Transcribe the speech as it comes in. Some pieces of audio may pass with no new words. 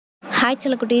Hi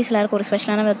சில குட்டீஸ் எல்லாருக்கும் ஒரு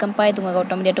ஸ்பெஷலான வெல்கம் பா. இது உங்கள்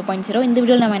கௌதம் மீடியா 2.0. இந்த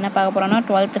வீடியோவில் நம்ம என்ன பார்க்க போகிறோம்னா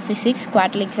 12th physics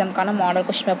quarterly எக்ஸாமுக்கான model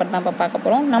question paper தான் இப்போ பார்க்க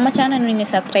போகிறோம். நம்ம சேனல் நீங்கள்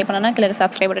சப்ஸ்கிரைப் பண்ணனா கிளக்கு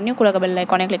சப்ஸ்கிரைப் பண்ணி கூட பெல்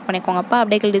ஐக்கானே கிளிக் பண்ணிக்கோங்கப்பா.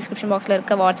 அப்படியே டிஸ்கிரிப்ஷன் பாக்ஸில்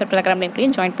இருக்க வாட்ஸ்அப் டெலிகிராம்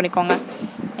லிங்க்லையும் ஜாயின் பண்ணிக்கோங்க.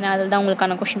 ஏன்னா அதில் தான்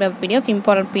உங்களுக்கான question paper PDF,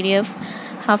 important PDF,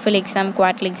 half yearly exam,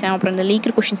 quarterly exam, அப்புறம் இந்த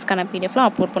லீக்கர் கொஸ்டின்ஸ்க்கான பிடிஎஃப்லாம்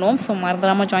அப்லோட் பண்ணுவோம். ஸோ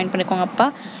மறந்துடாமல் ஜாயின் பண்ணிக்கோங்கப்பா.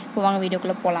 இப்போ வாங்க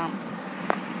வீடியோக்குள்ளே போகலாம்.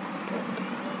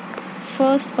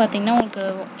 ஃபர்ஸ்ட் பார்த்தீங்கன்னா உங்களுக்கு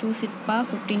சூஸ் இட்பா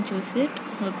 15 சூஸ் இட்.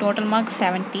 உங்களுக்கு டோட்டல் மார்க்ஸ்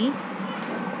 70.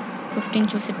 15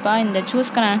 சூஸ் இட்பா. இந்த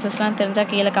சூஸ்க்கான ஆன்சர்ஸ்லாம் தெரிஞ்சால்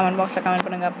கீழே கமெண்ட் பாக்ஸில் கமெண்ட்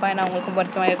பண்ணுங்கப்பா. ஏன்னா உங்களுக்கும்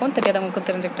படித்த மாதிரி இருக்கும், தெரியாதவங்களுக்கும்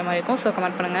தெரிஞ்சுக்கிட்ட மாதிரி இருக்கும். ஸோ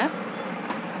கமெண்ட் பண்ணுங்கள்.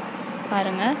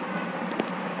 பாருங்கள்,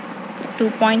 2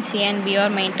 points A and B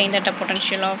are maintained at a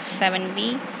potential of 7V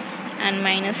and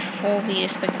minus 4V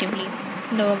respectively.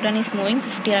 The work done is moving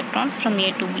 50 electrons from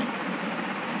A to B.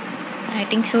 I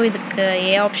think so இதுக்கு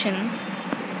A ஆப்ஷன்.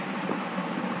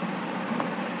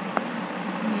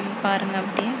 பாருங்க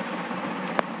அப்படியே.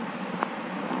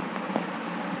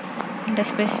 The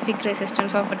specific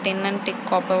resistance of a tin and thick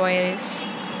copper wire is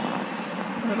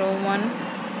ρ1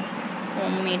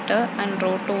 ohm meter and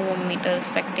ρ2 ohm meter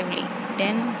respectively.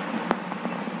 Then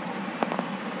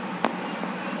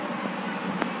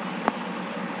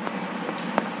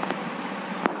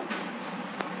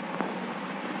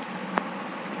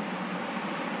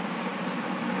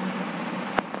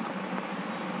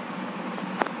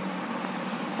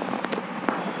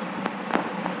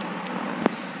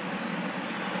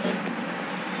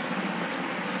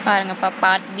பாருங்கப்பா,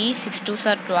 part B 6 2s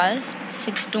are 12.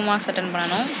 6 2 marks attend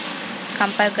பண்ணணும்.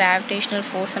 Compare gravitational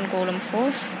force and coulomb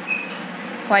force.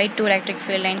 Why two electric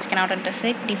field lines cannot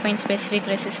intersect. Define specific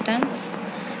resistance.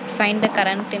 Find the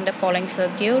current in the following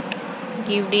circuit.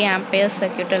 Give the Ampere's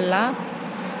circuital law.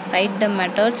 Write the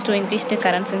methods to increase the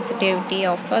current sensitivity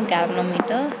of a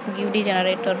galvanometer. Give the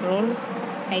generator rule.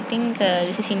 I think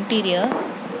this is interior.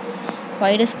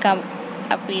 Why the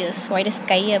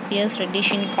sky appears reddish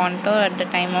in contour at the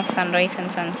time of sunrise and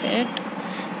sunset.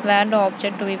 Where the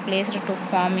object to be placed to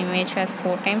form image has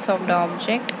 4 times of the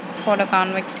object for the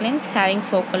convex lens having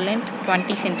focal length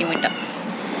 20 cm.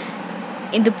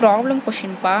 In the problem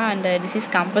question pa, and this is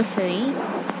compulsory.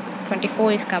 24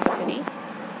 is compulsory.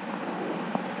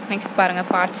 Next paranga,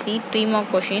 part C 3 more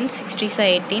questions. 6 3s are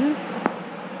 18.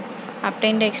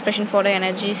 Obtain the expression for the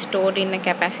energy stored in a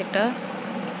capacitor.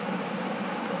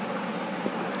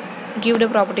 Give the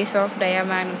properties of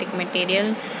diamagnetic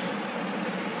materials.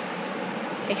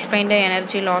 Explain the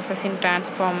energy losses in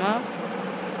transformer.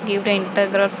 Give the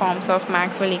integral forms of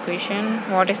Maxwell equation.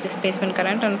 What is displacement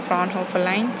current and Fraunhofer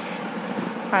lines.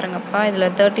 பாருங்கப்பா, இதில்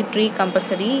 33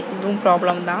 compulsory. இதுவும்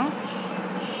problem தான்.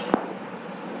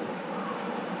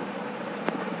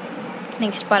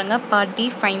 Next பாருங்கள், part D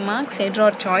 5 marks. Ed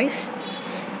R choice.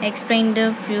 Explain the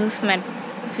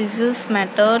Fize's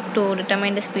method to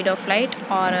determine the speed of light,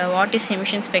 or what is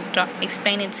emission spectra.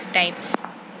 Explain its types.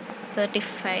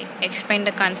 35. Explain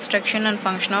the construction and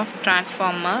function of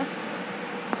transformer.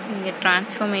 இங்கே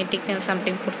transformatic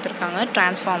something கொடுத்துருக்காங்க.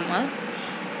 Transformer.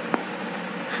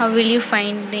 How will you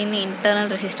find the internal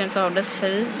resistance of the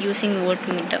cell using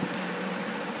voltmeter?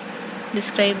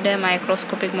 Describe the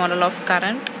microscopic model of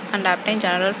current and obtain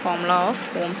general formula of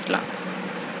Ohm's law.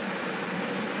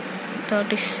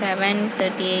 37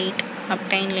 38.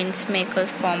 Obtain lens maker's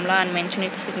formula and mention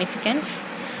its significance.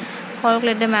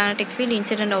 Calculate the magnetic field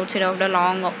inside and outside of the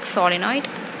long solenoid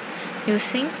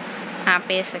using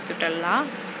Ampere's circuital law.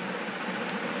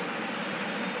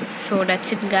 So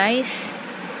that's it guys.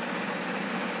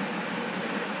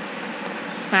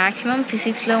 Maximum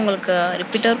ஃபிசிக்ஸில் உங்களுக்கு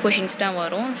repeater questions தான்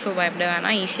வரும். So பயப்பட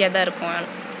வேணாம், ஈஸியாக தான் இருக்கும்.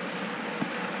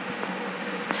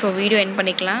 So video end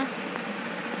பண்ணிக்கலாம்.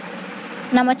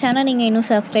 நம்ம சேனல் நீங்கள் இன்னும்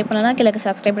சப்ஸ்கிரைப் பண்ணலாம், கிழக்கு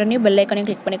சப்ஸ்கிரைப் பண்ணி பெல் ஐக்கானையும்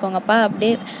கிளிக் பண்ணிக்கோங்கப்பா.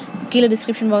 அப்படியே கீழே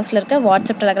டிஸ்கிரிப்ஷன் பாக்ஸில் இருக்க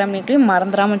வாட்ஸ்அப் டெலிகிராம் லிங்க்லையும்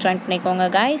மறந்துடாமல் ஜாயின் பண்ணிக்கோங்க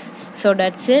guys. So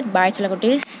that's it. பாய் சில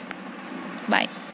குட்டீஸ். பாய்.